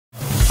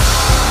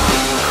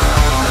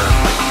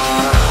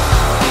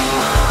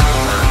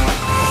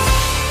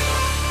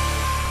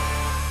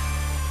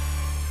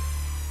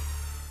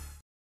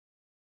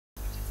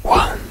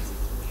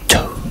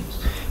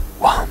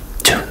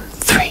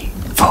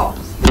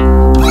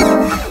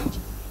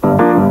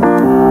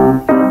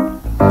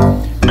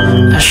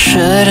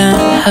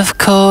have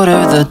called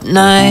her the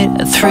night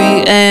at 3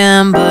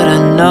 a.m., but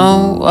I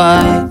know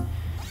why.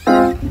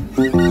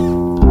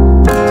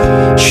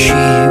 She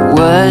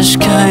was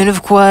kind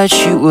of quiet,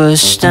 she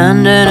was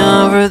standing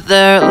over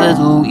there,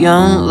 little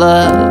young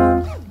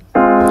love.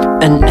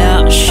 And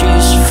now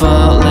she's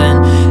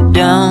falling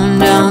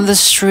down the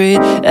street.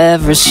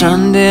 Every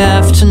Sunday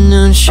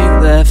afternoon she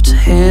left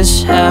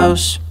his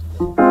house.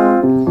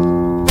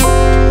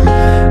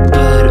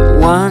 But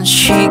once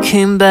she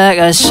came back,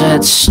 I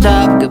said,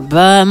 stop,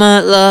 goodbye my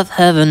love,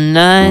 have a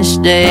nice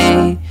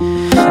day.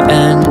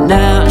 And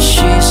now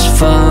she's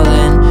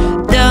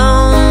falling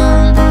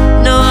down.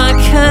 No, I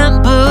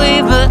can't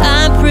believe it,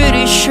 I'm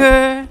pretty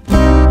sure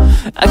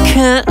I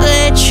can't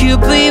let you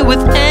be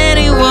with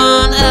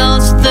anyone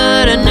else.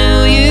 That I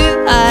knew you,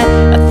 I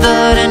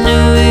thought I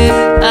knew you,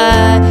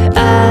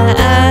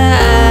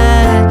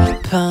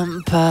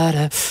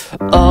 Pampada.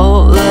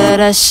 All that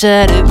I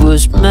said, it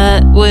was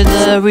met with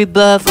a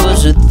rebuff.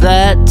 Was it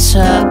that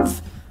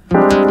tough?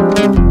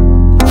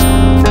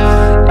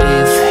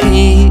 If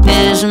he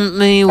isn't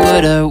me,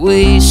 what are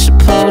we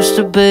supposed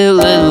to be?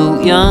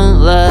 Little young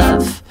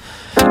love.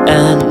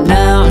 And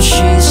now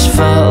she's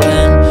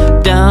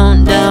falling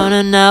down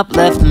and up,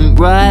 left and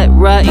right,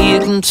 you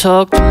can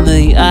talk to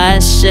me, I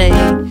say.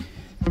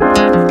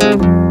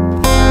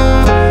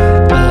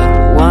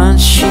 But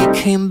once she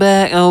came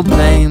back, oh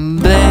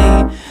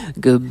baby,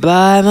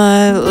 goodbye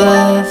my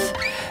love,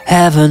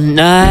 have a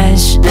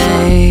nice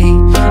day.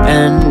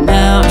 And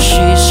now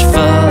she's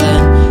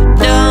falling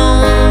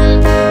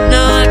down.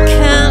 No, I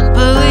can't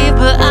believe,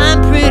 but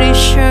I'm pretty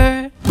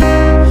sure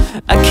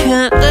I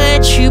can't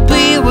let you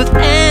be with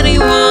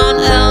anyone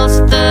else.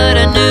 That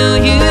I knew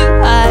you,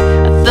 I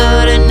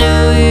thought I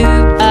knew you,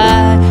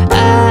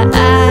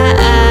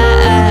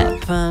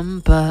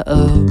 Pampa, oh.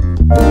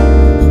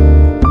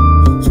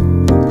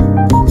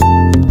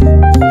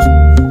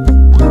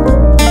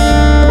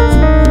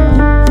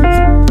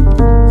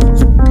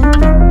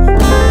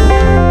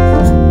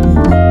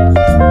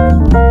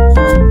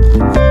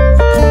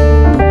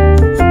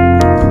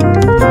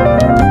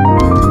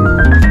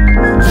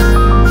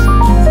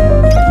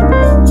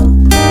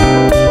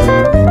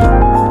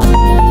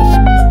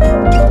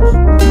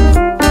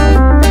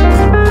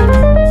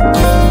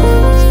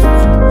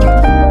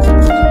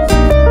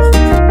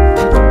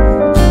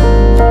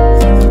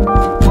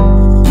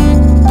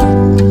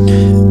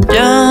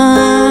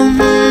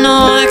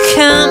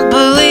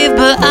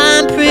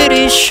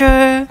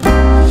 Sure,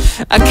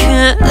 I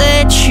can't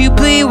let you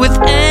be with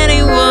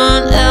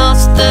anyone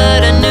else.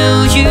 That I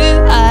knew you,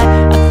 I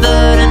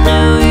thought I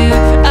knew you,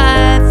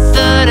 I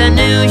thought I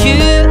knew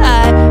you, I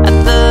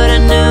thought I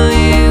knew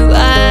you,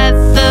 I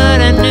thought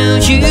I knew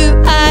you,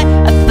 I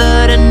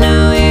thought I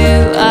knew you,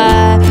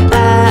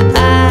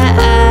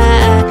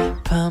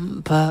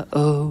 Pampa,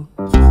 oh.